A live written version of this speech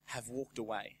have walked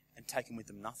away and taken with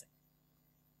them nothing.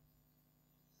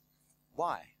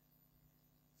 Why?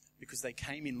 Because they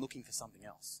came in looking for something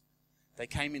else. They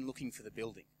came in looking for the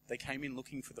building. They came in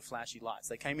looking for the flashy lights.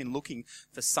 They came in looking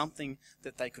for something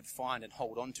that they could find and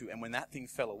hold on to. And when that thing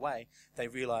fell away, they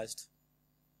realized,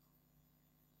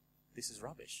 this is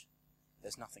rubbish.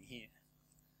 There's nothing here.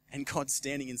 And God's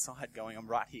standing inside going, I'm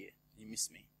right here. You miss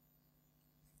me.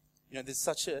 You know, this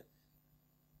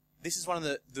is one of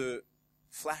the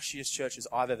flashiest churches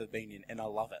I've ever been in, and I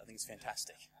love it. I think it's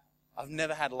fantastic. I've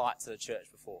never had lights at a church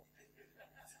before.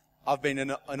 I've been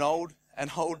in an old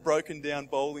broken down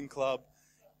bowling club,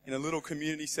 in a little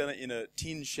community centre, in a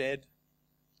tin shed,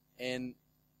 and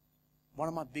one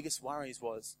of my biggest worries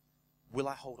was, will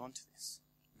I hold on to this?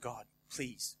 God,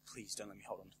 please don't let me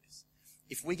hold on to this.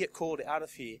 If we get called out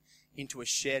of here into a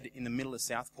shed in the middle of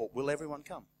Southport, will everyone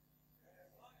come?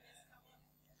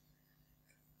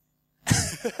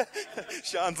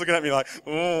 Sean's looking at me like,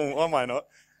 oh, I might not.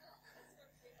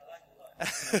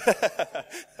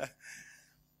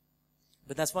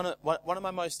 But that's one of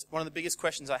the biggest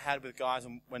questions I had with guys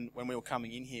when we were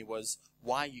coming in here was,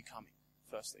 why are you coming?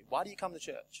 Firstly, why do you come to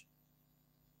church?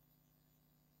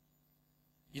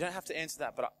 You don't have to answer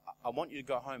that, but I want you to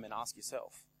go home and ask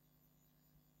yourself.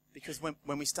 Because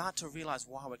when we start to realize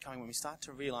why we're coming, when we start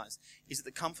to realize, is it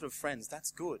the comfort of friends?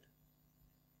 That's good.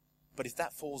 But if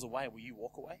that falls away, will you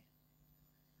walk away?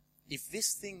 If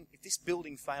this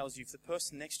building fails you, if the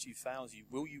person next to you fails you,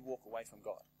 will you walk away from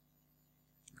God?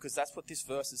 Because that's what this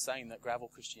verse is saying that gravel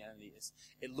Christianity is.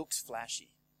 It looks flashy.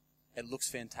 It looks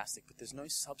fantastic, but there's no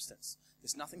substance.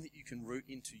 There's nothing that you can root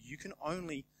into. You can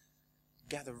only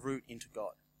gather root into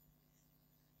God.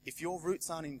 If your roots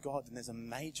aren't in God, then there's a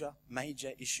major,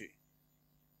 major issue.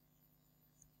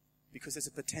 Because there's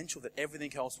a potential that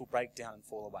everything else will break down and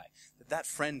fall away. That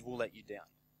friend will let you down.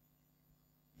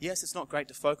 Yes, it's not great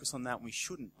to focus on that, and we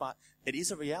shouldn't, but it is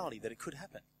a reality that it could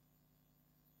happen.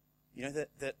 You know,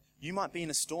 that you might be in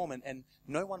a storm and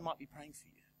no one might be praying for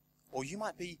you. Or you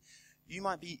might be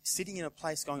sitting in a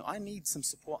place going, I need some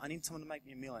support, I need someone to make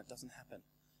me a meal, and it doesn't happen.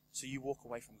 So you walk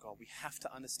away from God. We have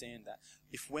to understand that.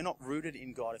 If we're not rooted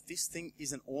in God, if this thing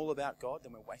isn't all about God,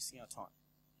 then we're wasting our time.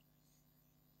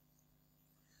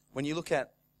 When you look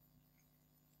at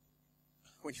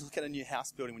a new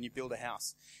house building, when you build a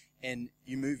house and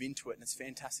you move into it and it's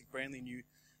fantastic, brand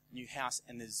new house,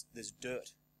 and there's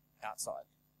dirt outside.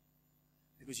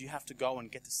 Because you have to go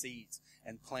and get the seeds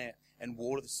and plant and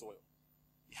water the soil.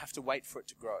 You have to wait for it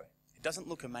to grow. It doesn't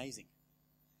look amazing.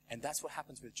 And that's what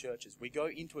happens with churches. We go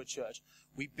into a church,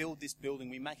 we build this building,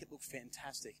 we make it look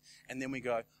fantastic, and then we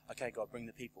go, okay, God, bring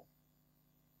the people.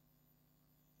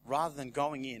 Rather than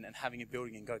going in and having a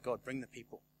building and go, God, bring the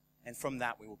people. And from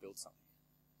that we will build something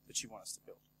that you want us to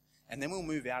build. And then we'll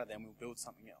move out of there and we'll build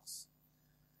something else.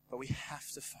 But we have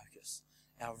to focus.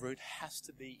 Our root has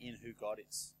to be in who God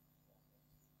is.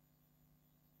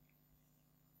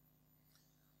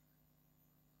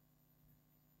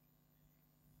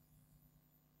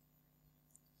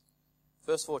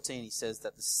 Verse 14, he says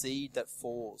that the seed that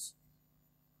falls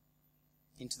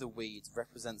into the weeds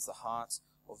represents the hearts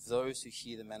of those who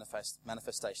hear the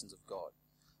manifestations of God,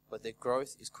 but their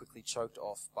growth is quickly choked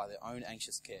off by their own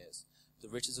anxious cares, the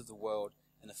riches of the world,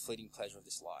 and the fleeting pleasure of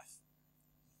this life.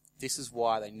 This is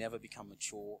why they never become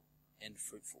mature and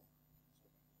fruitful.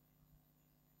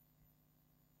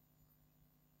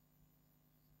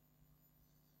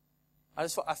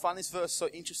 I find this verse so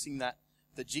interesting that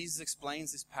Jesus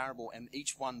explains this parable and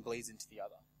each one bleeds into the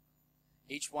other.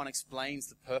 Each one explains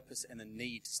the purpose and the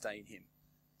need to stay in him.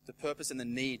 The purpose and the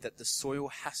need that the soil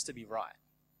has to be right.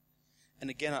 And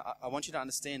again, I want you to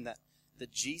understand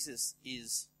that Jesus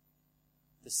is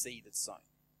the seed that's sown.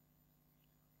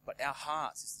 But our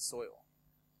hearts is the soil.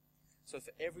 So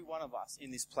for every one of us in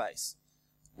this place,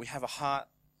 we have a heart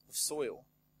of soil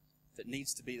that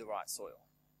needs to be the right soil.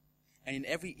 And in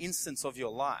every instance of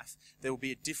your life, there will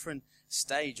be a different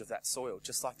stage of that soil,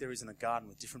 just like there is in a garden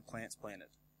with different plants planted.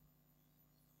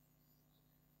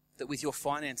 That with your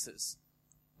finances,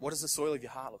 what does the soil of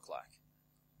your heart look like?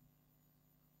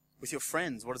 With your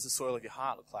friends, what does the soil of your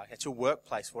heart look like? At your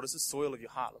workplace, what does the soil of your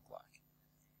heart look like?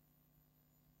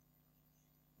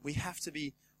 We have to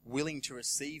be willing to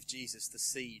receive Jesus, the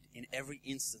seed, in every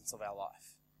instance of our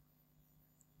life.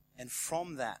 And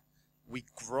from that, we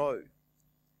grow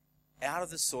out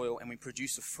of the soil and we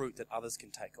produce a fruit that others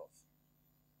can take of.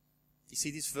 You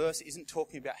see, this verse isn't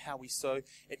talking about how we sow.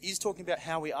 It is talking about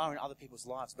how we are in other people's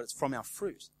lives, but it's from our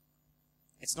fruit.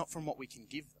 It's not from what we can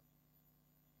give them.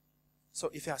 So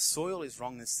if our soil is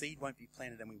wrong, the seed won't be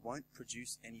planted and we won't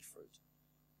produce any fruit.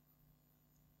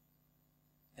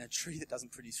 And a tree that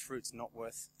doesn't produce fruit's not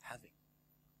worth having.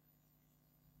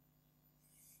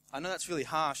 I know that's really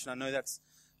harsh, and I know that's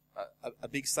a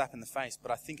big slap in the face,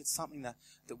 but I think it's something that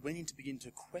we need to begin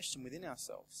to question within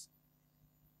ourselves.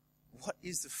 What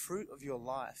is the fruit of your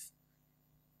life?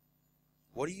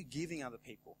 What are you giving other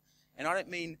people? And I don't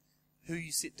mean who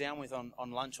you sit down with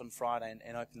on lunch on Friday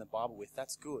and open the Bible with.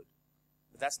 That's good.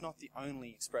 But that's not the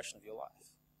only expression of your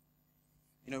life.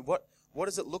 You know, what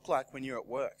does it look like when you're at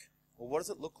work? Or what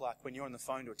does it look like when you're on the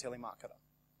phone to a telemarketer?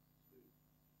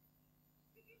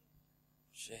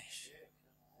 Sheesh.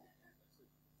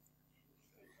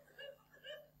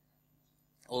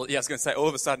 I was going to say, all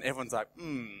of a sudden everyone's like,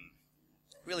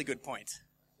 really good point.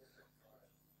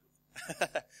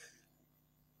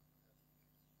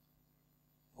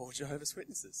 Or Jehovah's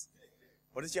Witnesses.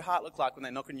 What does your heart look like when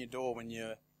they knock on your door when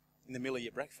you're in the middle of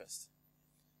your breakfast?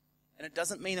 And it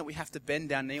doesn't mean that we have to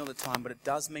bend our knee all the time, but it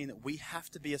does mean that we have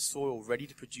to be a soil ready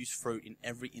to produce fruit in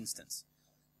every instance.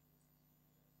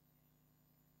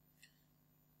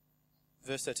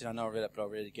 Verse 13, I know I read it, but I'll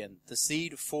read it again. The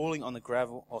seed falling on the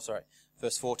gravel,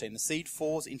 verse 14. The seed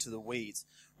falls into the weeds,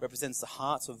 represents the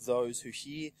hearts of those who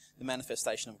hear the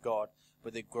manifestation of God,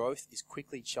 but their growth is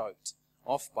quickly choked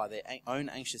off by their own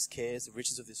anxious cares, the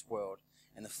riches of this world,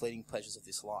 and the fleeting pleasures of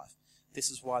this life. This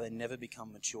is why they never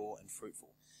become mature and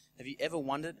fruitful. Have you ever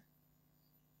wondered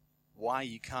why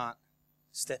you can't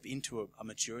step into a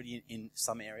maturity in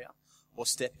some area, or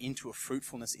step into a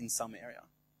fruitfulness in some area?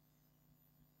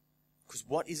 Because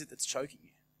what is it that's choking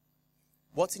you?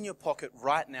 What's in your pocket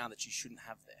right now that you shouldn't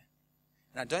have there?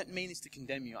 And I don't mean this to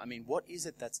condemn you. I mean, what is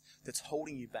it that's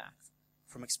holding you back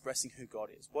from expressing who God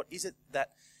is? What is it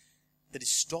that is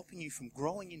stopping you from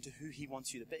growing into who He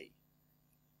wants you to be?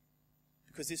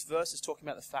 Because this verse is talking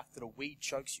about the fact that a weed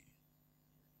chokes you.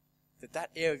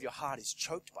 That area of your heart is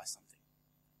choked by something.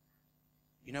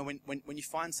 You know, when you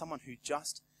find someone who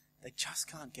they just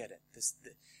can't get it.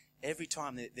 Every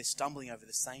time they're stumbling over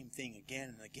the same thing again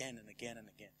and again and again and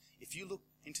again. If you look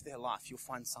into their life, you'll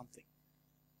find something,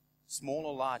 small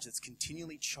or large, that's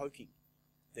continually choking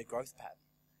their growth pattern.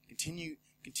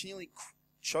 Continually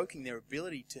choking their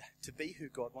ability to be who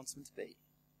God wants them to be.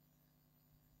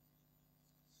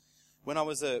 When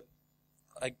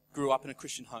I grew up in a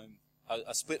Christian home,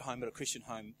 a split home, but a Christian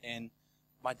home, and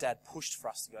my dad pushed for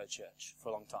us to go to church for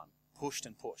a long time. Pushed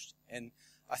and pushed. And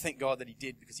I thank God that he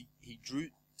did, because he drew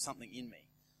something in me.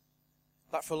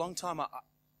 But for a long time,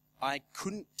 I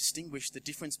couldn't distinguish the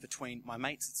difference between my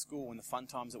mates at school and the fun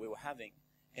times that we were having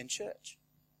and church.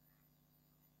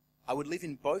 I would live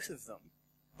in both of them,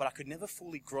 but I could never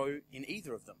fully grow in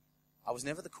either of them. I was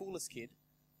never the coolest kid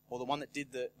or the one that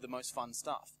did the most fun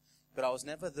stuff, but I was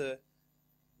never the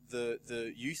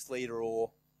youth leader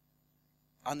or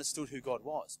understood who God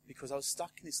was, because I was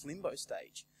stuck in this limbo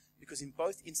stage, because in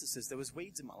both instances there was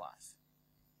weeds in my life.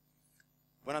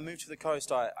 When I moved to the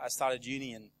coast, I started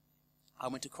uni and I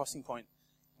went to Crossing Point,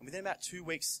 and within about 2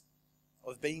 weeks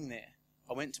of being there,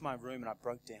 I went to my room and I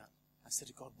broke down. I said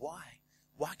to God, why?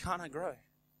 Why can't I grow?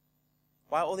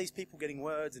 Why are all these people getting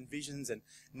words and visions and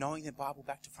knowing their Bible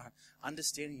back to front,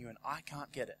 understanding you, and I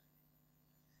can't get it?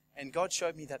 And God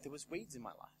showed me that there was weeds in my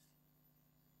life.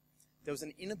 There was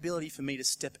an inability for me to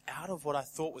step out of what I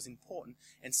thought was important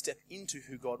and step into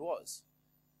who God was.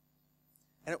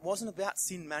 And it wasn't about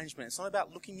sin management. It's not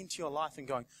about looking into your life and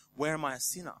going, where am I a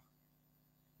sinner?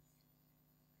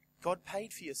 God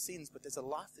paid for your sins, but there's a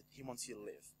life that He wants you to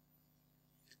live.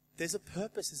 There's a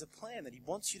purpose, there's a plan that He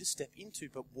wants you to step into,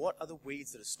 but what are the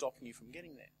weeds that are stopping you from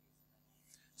getting there?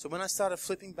 So when I started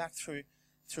flipping back through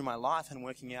my life and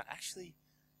working out, actually,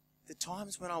 the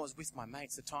times when I was with my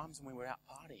mates, the times when we were out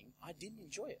partying, I didn't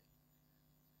enjoy it.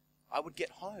 I would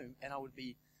get home and I would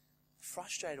be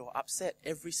frustrated or upset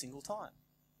every single time.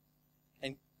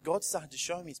 And God started to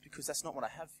show me it's because that's not what I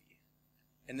have for you.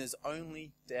 And there's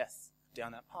only death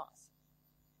down that path.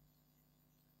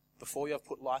 Before you have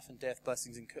put life and death,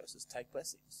 blessings and curses. Take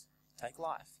blessings. Take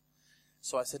life.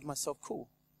 So I said to myself, cool,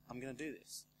 I'm going to do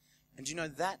this. And you know,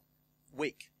 that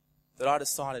week that I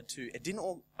decided to,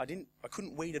 I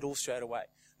couldn't weed it all straight away,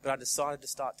 but I decided to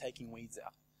start taking weeds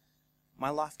out.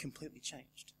 My life completely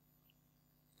changed.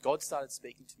 God started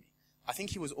speaking to me. I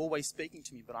think He was always speaking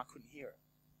to me, but I couldn't hear it.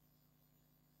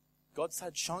 God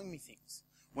started showing me things.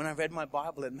 When I read my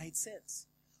Bible, it made sense.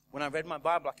 When I read my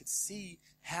Bible, I could see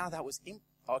how that was,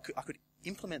 I could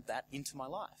implement that into my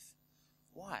life.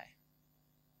 Why?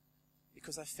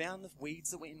 Because I found the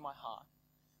weeds that were in my heart.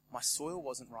 My soil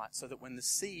wasn't right, so that when the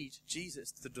seed,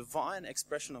 Jesus, the divine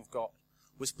expression of God,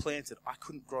 was planted, I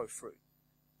couldn't grow fruit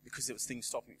because there was things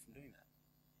stopping me from doing that.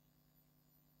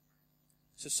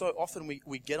 So often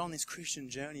we get on this Christian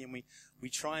journey and we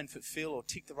try and fulfill or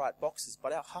tick the right boxes,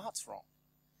 but our heart's wrong.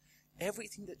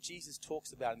 Everything that Jesus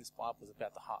talks about in this Bible is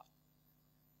about the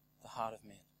heart of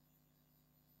man.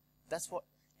 That's what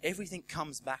everything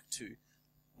comes back to.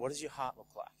 What does your heart look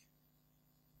like?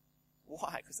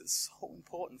 Why? Because it's so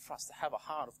important for us to have a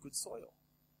heart of good soil.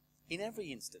 In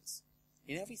every instance.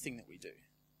 In everything that we do.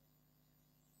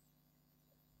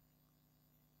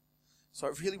 So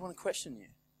I really want to question you.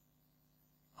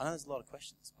 I know there's a lot of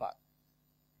questions, but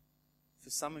for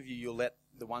some of you, you'll let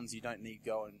the ones you don't need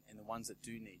go, and the ones that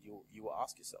do need, you will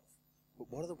ask yourself, but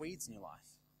what are the weeds in your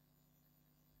life?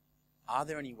 Are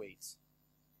there any weeds?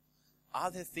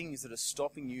 Are there things that are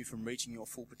stopping you from reaching your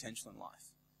full potential in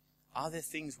life? Are there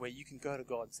things where you can go to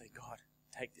God and say, God,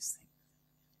 take this thing?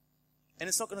 And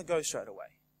it's not going to go straight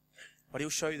away, but He'll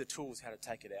show you the tools how to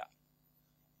take it out.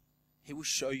 He will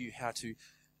show you how to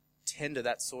tender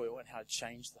that soil and how to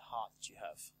change the heart that you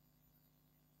have.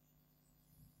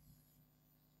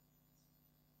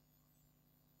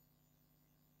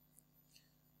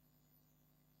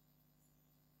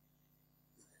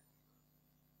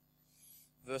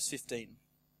 Verse 15.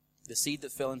 The seed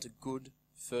that fell into good,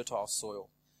 fertile soil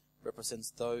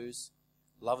represents those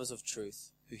lovers of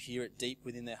truth who hear it deep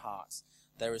within their hearts.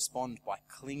 They respond by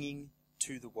clinging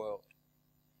to the word.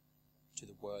 To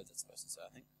the word, that's supposed to say,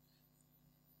 I think.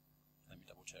 Let me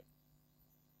double check.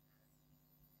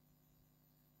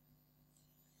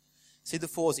 Seed that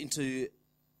falls into...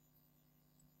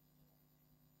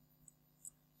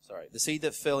 The seed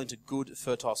that fell into good,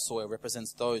 fertile soil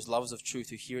represents those lovers of truth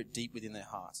who hear it deep within their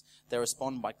hearts. They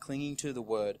respond by clinging to the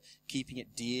word, keeping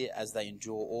it dear as they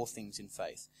endure all things in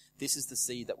faith. This is the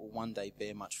seed that will one day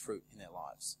bear much fruit in their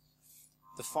lives.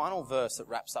 The final verse that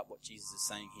wraps up what Jesus is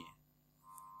saying here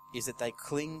is that they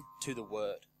cling to the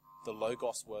word, the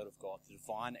Logos word of God, the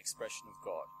divine expression of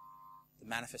God, the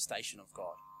manifestation of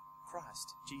God,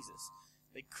 Christ, Jesus.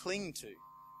 They cling to.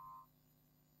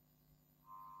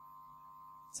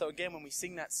 So again, when we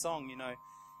sing that song,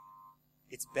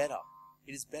 it's better.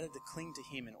 It is better to cling to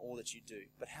Him in all that you do.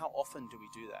 But how often do we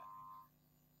do that?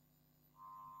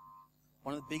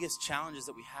 One of the biggest challenges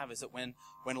that we have is that when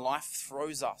life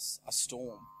throws us a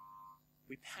storm,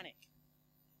 we panic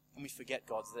and we forget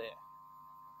God's there.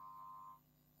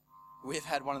 We've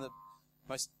had one of the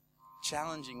most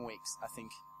challenging weeks, I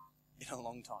think, in a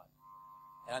long time.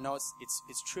 And I know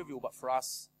it's trivial, but for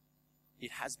us,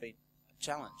 it has been a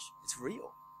challenge. It's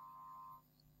real.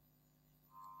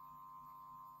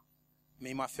 Me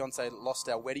and my fiance lost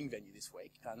our wedding venue this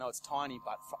week. I know it's tiny,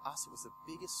 but for us it was the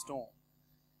biggest storm.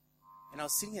 And I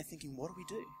was sitting there thinking, what do we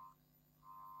do?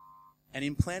 And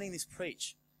in planning this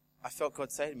preach, I felt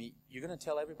God say to me, you're going to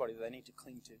tell everybody that they need to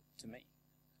cling to me.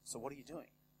 So what are you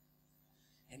doing?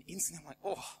 And instantly I'm like,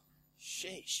 oh,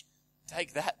 sheesh,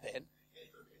 take that, Ben.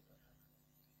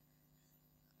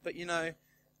 But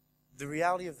the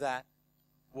reality of that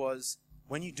was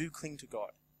when you do cling to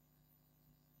God,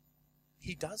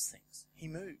 He does things. He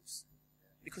moves.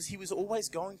 Because He was always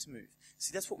going to move.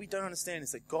 See, that's what we don't understand,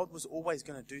 is that God was always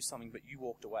going to do something, but you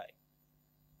walked away.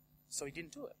 So He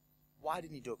didn't do it. Why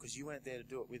didn't He do it? Because you weren't there to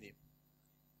do it with Him.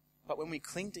 But when we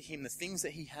cling to Him, the things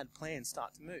that He had planned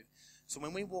start to move. So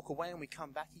when we walk away and we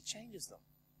come back, He changes them.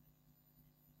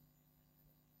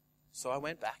 So I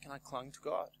went back and I clung to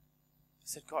God. I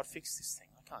said, God, fix this thing.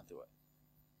 I can't do it.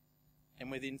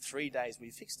 And within 3 days, we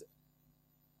fixed it.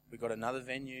 We got another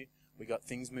venue. We got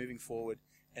things moving forward.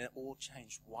 And it all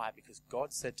changed. Why? Because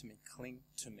God said to me, cling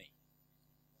to me.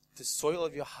 The soil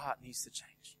of your heart needs to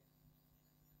change.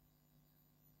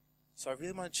 So I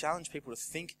really want to challenge people to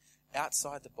think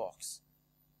outside the box.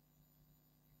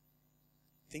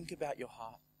 Think about your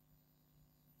heart.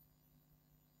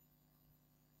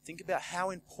 Think about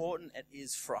how important it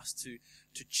is for us to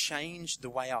change the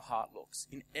way our heart looks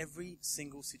in every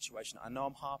single situation. I know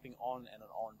I'm harping on and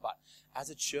on, but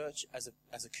as a church, as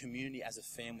a community, as a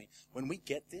family, when we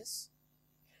get this,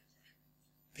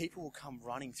 people will come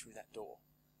running through that door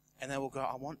and they will go,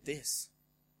 I want this.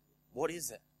 What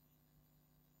is it?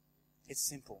 It's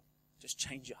simple. Just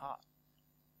change your heart.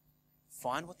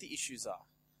 Find what the issues are.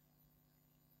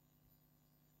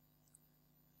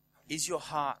 Is your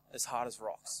heart as hard as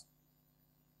rocks?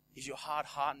 Is your heart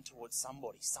hardened towards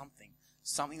somebody,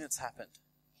 something that's happened?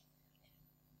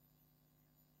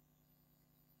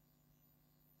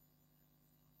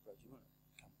 Bro, do you want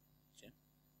to come, Jim?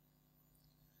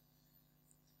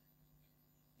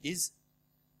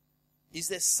 Is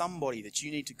there somebody that you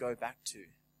need to go back to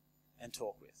and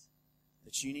talk with?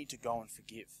 That you need to go and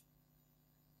forgive?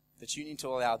 That you need to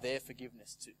allow their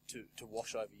forgiveness to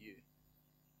wash over you?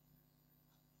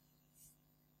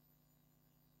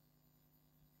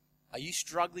 Are you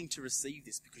struggling to receive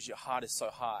this because your heart is so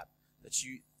hard that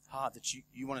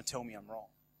you want to tell me I'm wrong?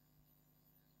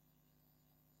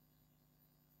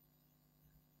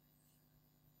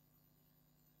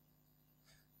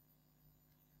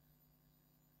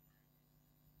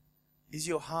 Is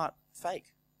your heart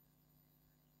fake?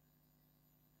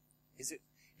 Is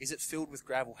it filled with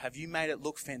gravel? Have you made it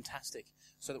look fantastic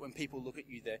so that when people look at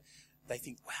you there, they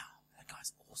think, wow, that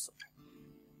guy's awesome.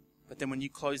 But then when you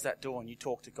close that door and you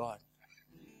talk to God,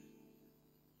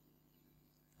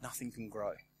 nothing can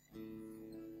grow. You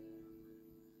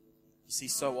see,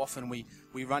 so often we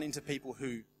run into people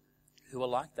who are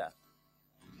like that.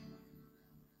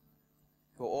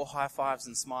 Who are all high fives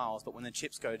and smiles, but when the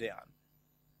chips go down,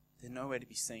 they're nowhere to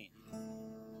be seen.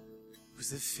 Because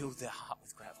they've filled their heart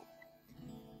with gravel.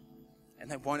 And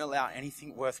they won't allow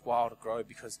anything worthwhile to grow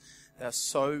because they are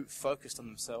so focused on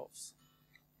themselves.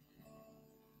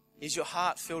 Is your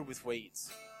heart filled with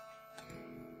weeds?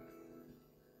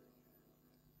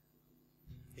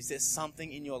 Is there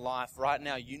something in your life right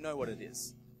now, you know what it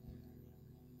is?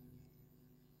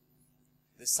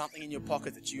 There's something in your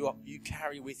pocket that you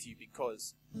carry with you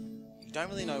because you don't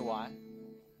really know why,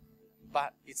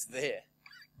 but it's there.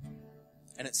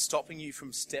 And it's stopping you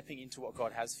from stepping into what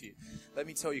God has for you. Let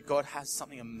me tell you, God has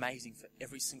something amazing for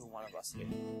every single one of us here.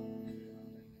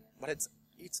 But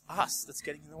it's us that's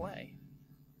getting in the way.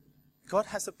 God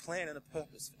has a plan and a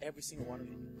purpose for every single one of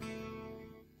you.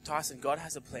 Tyson, God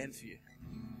has a plan for you.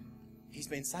 He's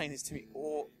been saying this to me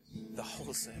the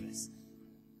whole service.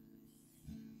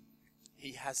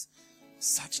 He has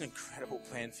such an incredible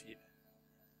plan for you.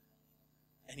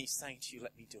 And He's saying to you,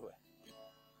 let me do it.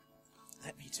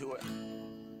 Let me do it.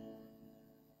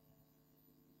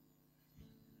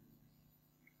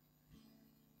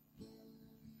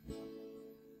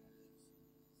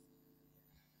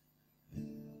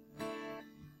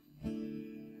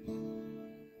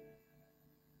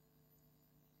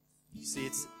 You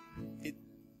see,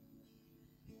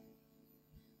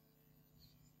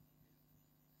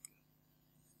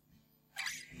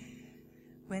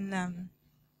 when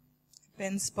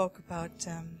Ben spoke about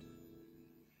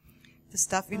the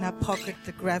stuff in our pocket,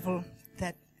 the gravel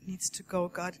that needs to go,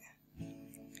 God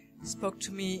spoke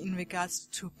to me in regards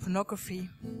to pornography.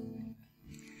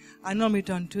 I normally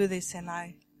don't do this, and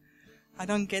I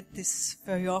don't get this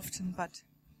very often, but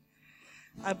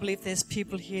I believe there's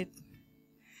people here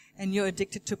and you're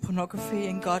addicted to pornography,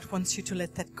 and God wants you to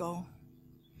let that go.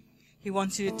 He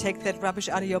wants you to take that rubbish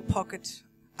out of your pocket.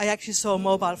 I actually saw a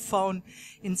mobile phone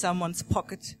in someone's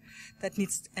pocket that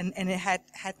needs, and it had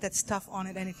that stuff on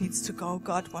it, and it needs to go.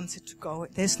 God wants it to go.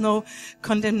 There's no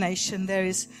condemnation.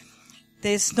 There's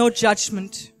no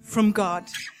judgment from God.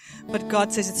 But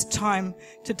God says it's time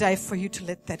today for you to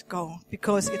let that go,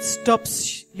 because it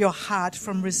stops your heart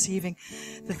from receiving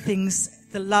the things,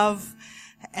 the love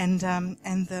and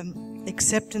the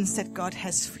acceptance that God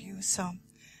has for you. So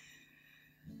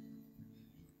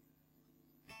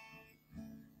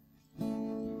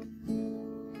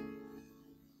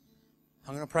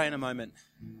I'm going to pray in a moment.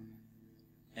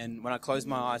 And when I close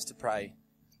my eyes to pray,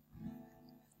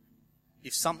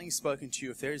 if something's spoken to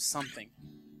you, if there is something,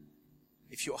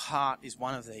 if your heart is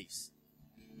one of these,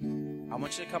 I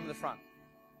want you to come to the front.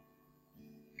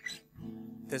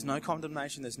 There's no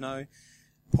condemnation, there's no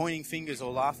pointing fingers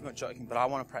or laughing or joking, but I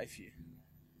want to pray for you.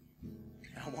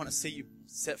 And I want to see you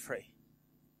set free.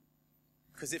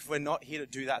 Because if we're not here to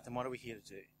do that, then what are we here to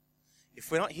do? If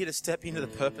we're not here to step into the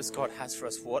purpose God has for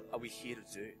us, what are we here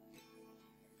to do?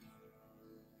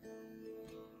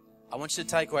 I want you to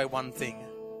take away one thing.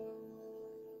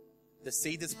 The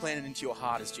seed that's planted into your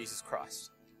heart is Jesus Christ.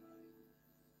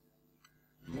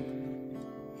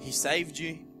 He saved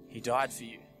you, He died for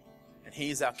you, and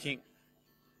He is our King.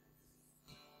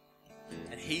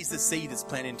 And He's the seed that's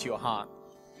planted into your heart.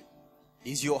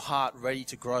 Is your heart ready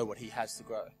to grow what He has to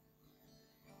grow?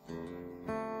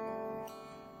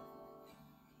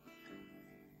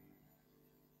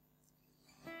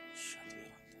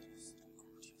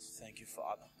 Thank you,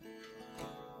 Father.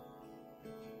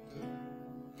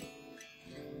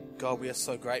 God, we are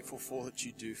so grateful for all that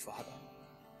you do, Father.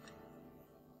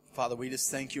 Father, we just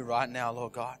thank you right now,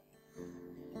 Lord God,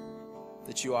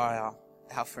 that you are our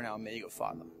Alpha and our Omega,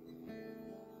 Father.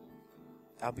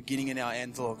 Our beginning and our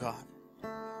end, Lord God.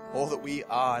 All that we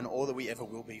are and all that we ever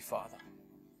will be, Father.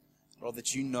 Lord,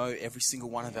 that you know every single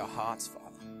one of our hearts,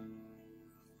 Father.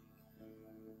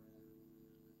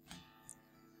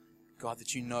 God,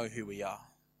 that you know who we are.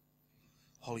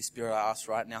 Holy Spirit, I ask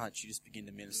right now that you just begin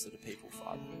to minister to people,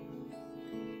 Father.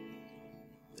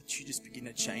 That you just begin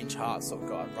to change hearts, oh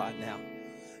God, right now.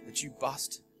 That you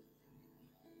bust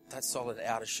that solid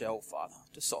outer shell, Father,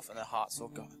 to soften our hearts,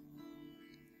 Lord God.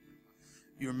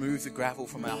 You remove the gravel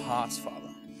from our hearts,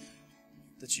 Father.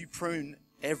 That you prune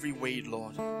every weed,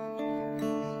 Lord.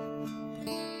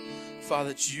 Father,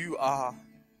 that you are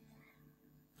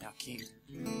our King.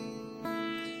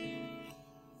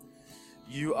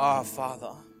 You are,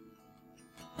 Father,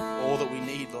 all that we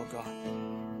need, Lord God.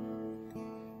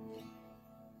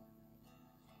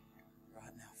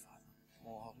 Right now, Father,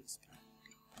 more Holy Spirit.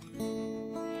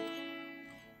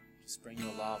 Just bring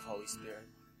your love, Holy Spirit,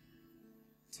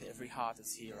 to every heart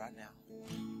that's here right now.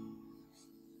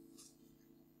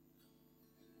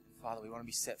 Father, we want to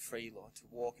be set free, Lord, to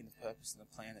walk in the purpose and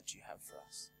the plan that you have for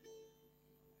us.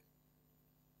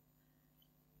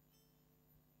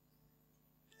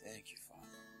 Thank you,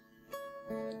 Father.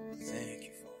 Thank you.